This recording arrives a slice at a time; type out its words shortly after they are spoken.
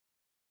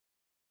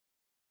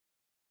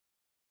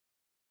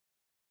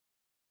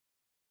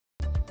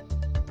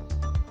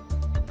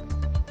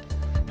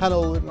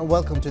Hello and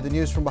welcome to the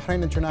news from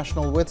Bahrain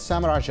International with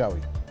Samar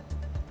Ajawi.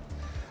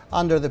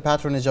 Under the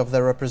patronage of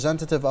the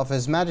representative of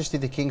His Majesty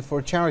the King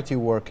for Charity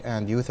Work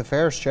and Youth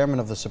Affairs, Chairman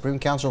of the Supreme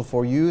Council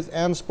for Youth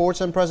and Sports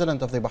and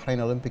President of the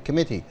Bahrain Olympic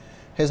Committee,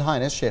 His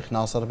Highness Sheikh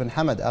Nasser bin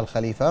Hamad Al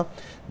Khalifa,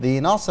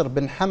 the Nasser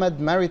bin Hamad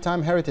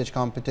Maritime Heritage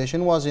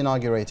Competition was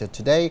inaugurated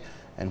today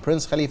in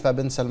Prince Khalifa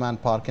bin Salman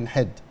Park in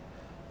Hidd.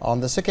 On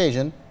this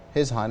occasion,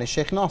 His Highness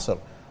Sheikh Nasser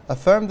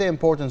affirmed the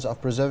importance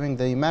of preserving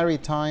the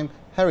maritime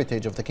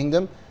heritage of the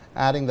kingdom,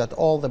 adding that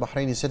all the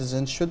Bahraini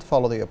citizens should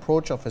follow the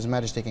approach of His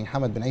Majesty King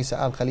Hamad bin Isa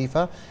Al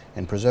Khalifa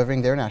in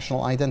preserving their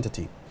national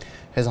identity.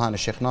 His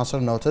Highness Sheikh Nasser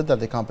noted that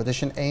the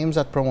competition aims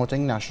at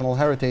promoting national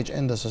heritage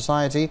in the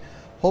society,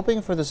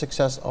 hoping for the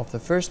success of the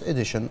first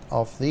edition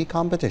of the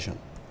competition.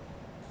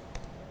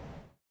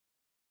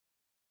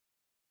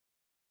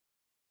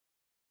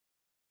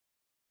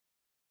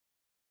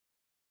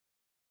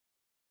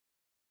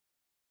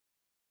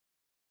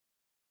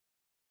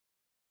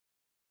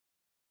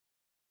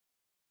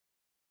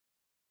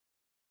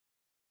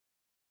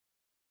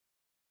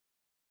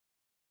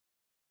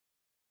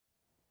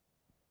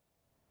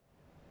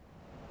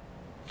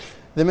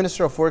 The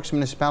Minister of Works,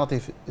 Municipality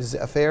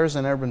Affairs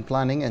and Urban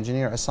Planning,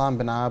 Engineer Assam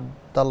bin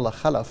Abdullah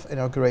Khalaf,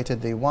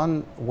 inaugurated the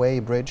one-way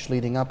bridge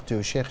leading up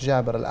to Sheikh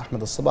Jabir Al Ahmed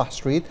Al Sabah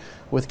Street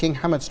with King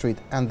Hamad Street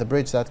and the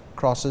bridge that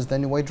crosses the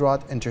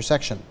Nuwaydrat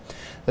intersection.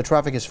 The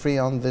traffic is free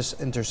on this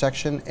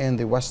intersection in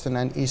the western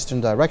and eastern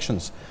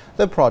directions.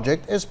 The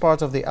project is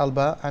part of the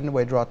Alba and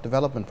Nuwaydrat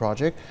Development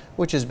Project,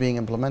 which is being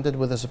implemented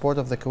with the support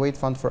of the Kuwait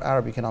Fund for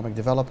Arab Economic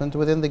Development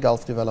within the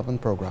Gulf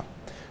Development Program.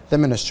 The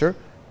Minister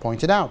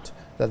pointed out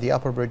that the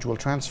upper bridge will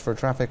transfer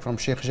traffic from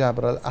Sheikh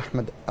Jabir Al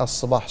Ahmed Al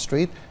Sabah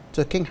Street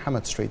to King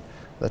Hamad Street.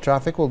 The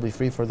traffic will be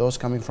free for those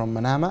coming from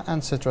Manama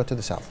and Sitra to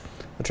the south.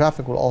 The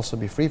traffic will also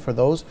be free for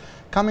those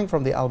coming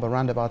from the Alba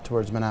roundabout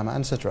towards Manama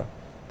and Sitra.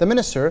 The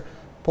Minister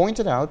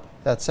pointed out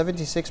that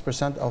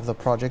 76% of the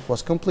project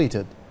was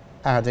completed,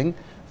 adding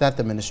that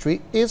the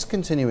Ministry is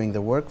continuing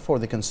the work for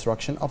the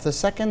construction of the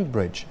second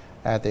bridge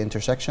at the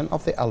intersection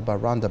of the Alba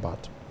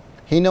roundabout.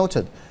 He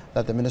noted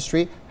that the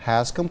Ministry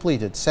has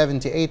completed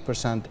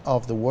 78%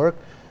 of the work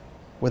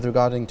with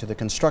regarding to the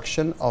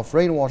construction of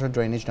rainwater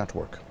drainage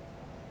network.